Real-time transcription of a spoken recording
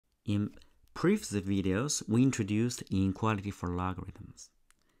In previous videos, we introduced inequality for logarithms.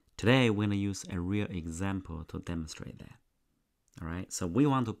 Today, we're going to use a real example to demonstrate that. All right, so we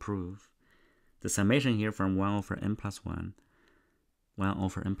want to prove the summation here from 1 over n plus 1, 1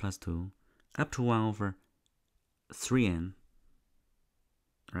 over n plus 2, up to 1 over 3n,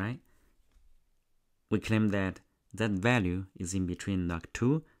 right? We claim that that value is in between log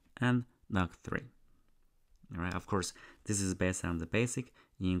 2 and log 3. All right, of course, this is based on the basic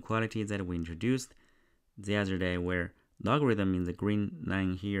inequality that we introduced the other day, where logarithm in the green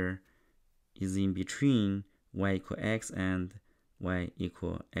line here is in between y equal x and y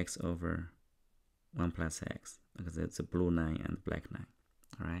equal x over 1 plus x, because it's a blue line and black line.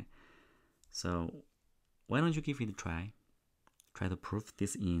 All right, so why don't you give it a try? Try to prove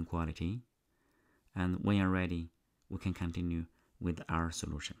this inequality, and when you're ready, we can continue with our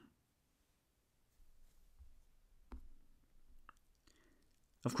solution.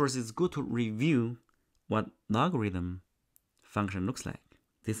 Of course, it's good to review what logarithm function looks like.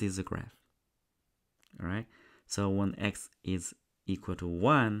 This is a graph. All right, so when x is equal to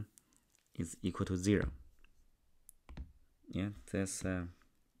 1, is equal to 0. Yeah, that's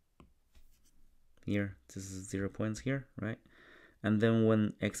here, this is 0 points here, right? And then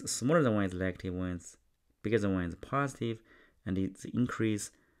when x smaller than 1 is negative, when it's bigger than 1 is positive, and it's increase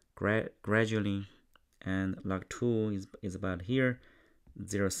gradually, and log 2 is about here,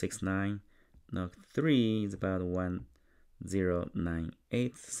 0.69, log 3 is about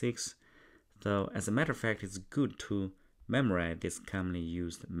 1.0986. So as a matter of fact, it's good to memorize these commonly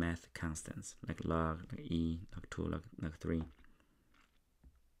used math constants like log, like e, log 2, log 3.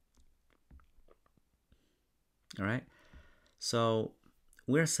 All right, so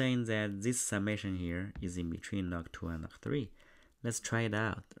we're saying that this summation here is in between log 2 and log 3. Let's try it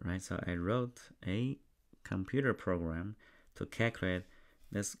out, right? So I wrote a computer program to calculate.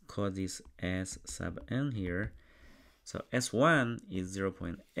 Let's call this S sub n here. So S1 is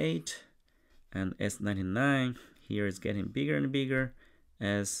 0.8, and S99 here is getting bigger and bigger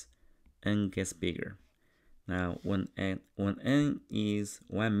as n gets bigger. Now, when n is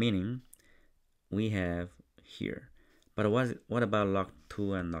 1 meaning, we have here. But what about log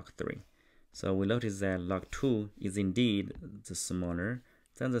 2 and log 3? So we notice that log 2 is indeed the smaller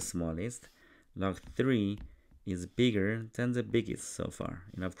than the smallest. Log 3 is bigger than the biggest so far.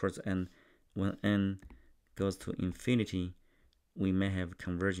 And of course, when n goes to infinity, we may have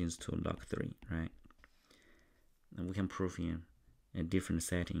convergence to log 3, right? And we can prove in a different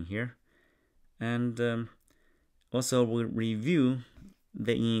setting here. And also we'll review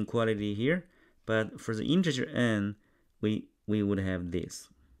the inequality here, but for the integer n, we would have this.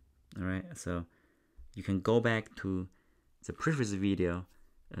 All right, so you can go back to the previous video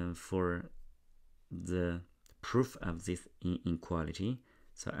for the proof of this inequality.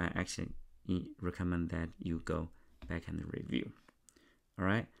 So I actually recommend that you go back and review. All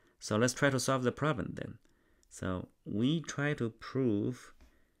right, so let's try to solve the problem then. So we try to prove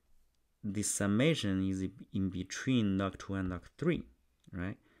the summation is in between log 2 and log 3,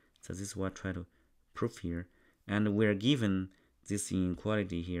 right? So this is what I try to prove here, and we're given this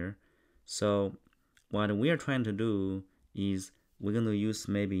inequality here. So what we are trying to do is we're going to use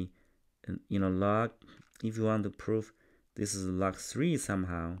maybe log. If you want to prove this is log 3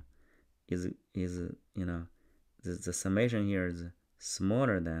 somehow, the summation here is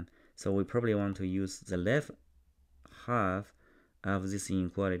smaller than, so we probably want to use the left half of this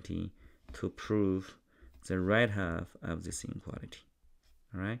inequality to prove the right half of this inequality.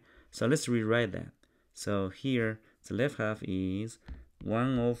 All right, so let's rewrite that. So here the left half is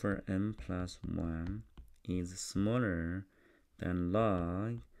 1 over n plus 1 is smaller than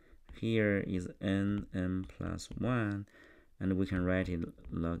log. Here is n plus 1, and we can write it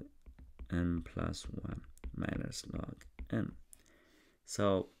log n plus 1 minus log n.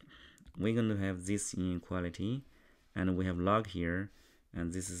 So we're going to have this inequality, and we have log here,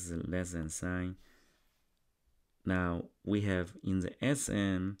 and this is a less than sign. Now we have in the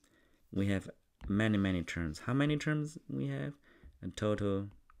Sn, we have many terms. How many terms we have? A total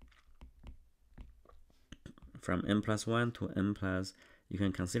from n plus 1 to n plus, you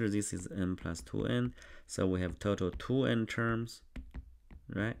can consider this is n plus 2n. So we have total 2n terms,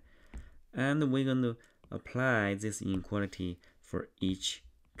 right? And we're going to apply this inequality for each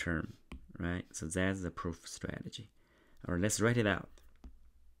term, right? So that's the proof strategy. All right, let's write it out.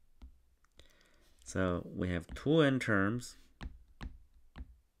 So we have 2n terms,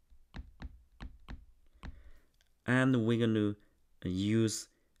 and we're going to use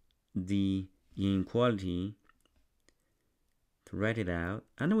the inequality to write it out.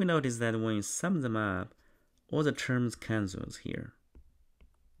 And we notice that when you sum them up, all the terms cancels here.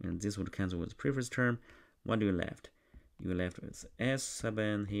 and this would cancel with the previous term. What do you left? You left with S sub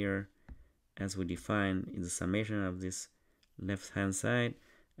n here, as we define is the summation of this left hand side,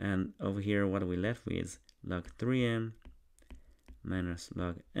 and over here what we left with log 3n minus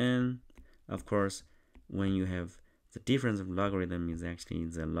log n. Of course, when you have the difference of logarithm is actually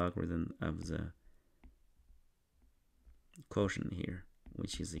the logarithm of the quotient here,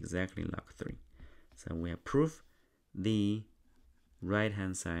 which is exactly log 3. So we have proved the right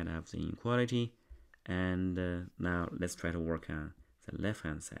hand side of the inequality, and now let's try to work on the left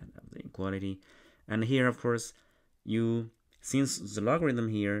hand side of the inequality. And here, of course, since the logarithm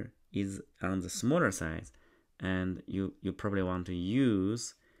here is on the smaller side, and you probably want to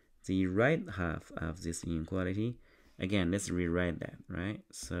use the right half of this inequality. Again, let's rewrite that, right?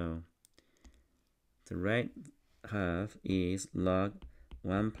 So the right half is log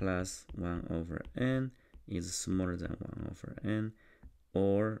 1 plus 1 over n is smaller than 1 over n,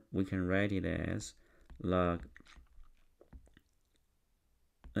 or we can write it as log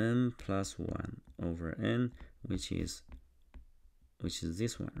n plus 1 over n, which is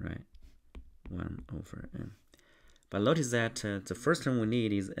this one, right? 1 over n. But notice that the first term we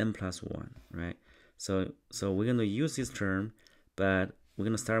need is n plus 1, right? So we're going to use this term, but we're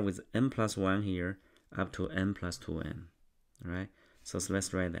going to start with n plus 1 here up to n plus 2n, right? So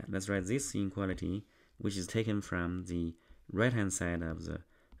let's write that. Let's write this inequality, which is taken from the right-hand side of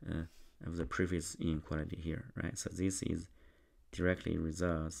the previous inequality here, right? So this is directly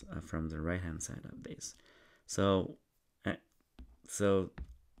results from the right-hand side of this. So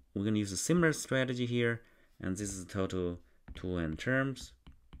we're going to use a similar strategy here, and this is total 2n terms.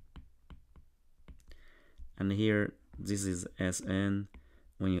 And here, this is Sn.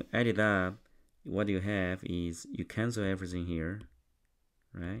 When you add it up, what you have is you cancel everything here,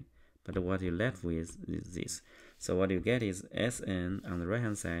 right? But what you're left with is this. So what you get is Sn on the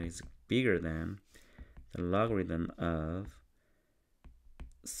right-hand side is bigger than the logarithm of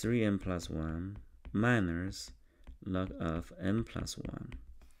 3n plus 1 minus log of n plus 1.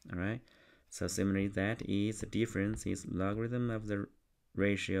 All right. So similarly, that is the difference is logarithm of the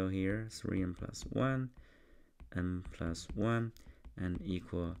ratio here, 3n plus 1, n plus 1, and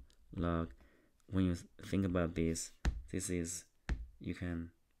equal log. When you think about this, you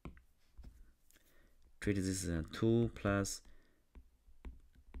can treat this as 2 plus,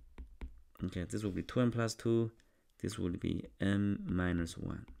 okay, this will be 2n plus 2, this will be n minus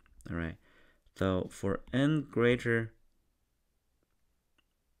 1. All right. So for n greater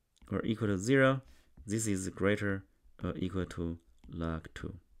or equal to 0, this is greater or equal to log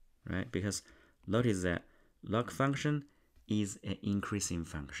 2, right? Because notice that log function is an increasing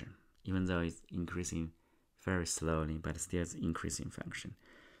function, even though it's increasing very slowly, but still it's increasing function.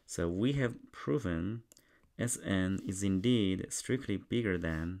 So we have proven Sn is indeed strictly bigger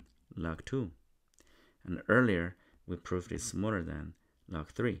than log 2. And earlier, we proved it's smaller than log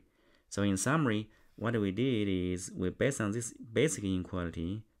 3. So in summary, what we did is we based on this basic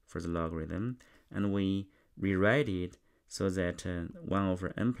inequality for the logarithm, and we rewrite it so that 1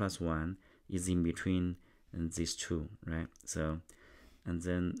 over n plus 1 is in between these two, right? So, and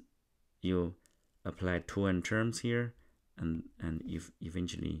then you apply 2n terms here, and if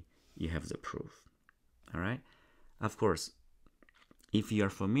eventually you have the proof. All right. Of course, if you are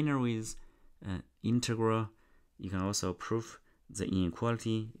familiar with integral, you can also prove the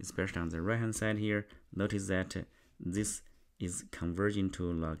inequality, especially on the right hand side here. Notice that this is converging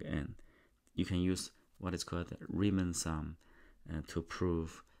to log n. You can use what is called the Riemann sum to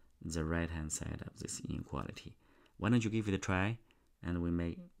prove the right hand side of this inequality. Why don't you give it a try, and we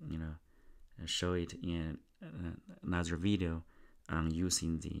may show it in another video on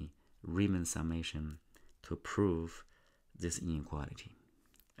using the Riemann summation to prove this inequality.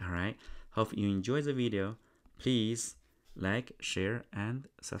 All right, hope you enjoyed the video. Please like, share, and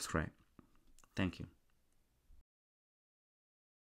subscribe. Thank you.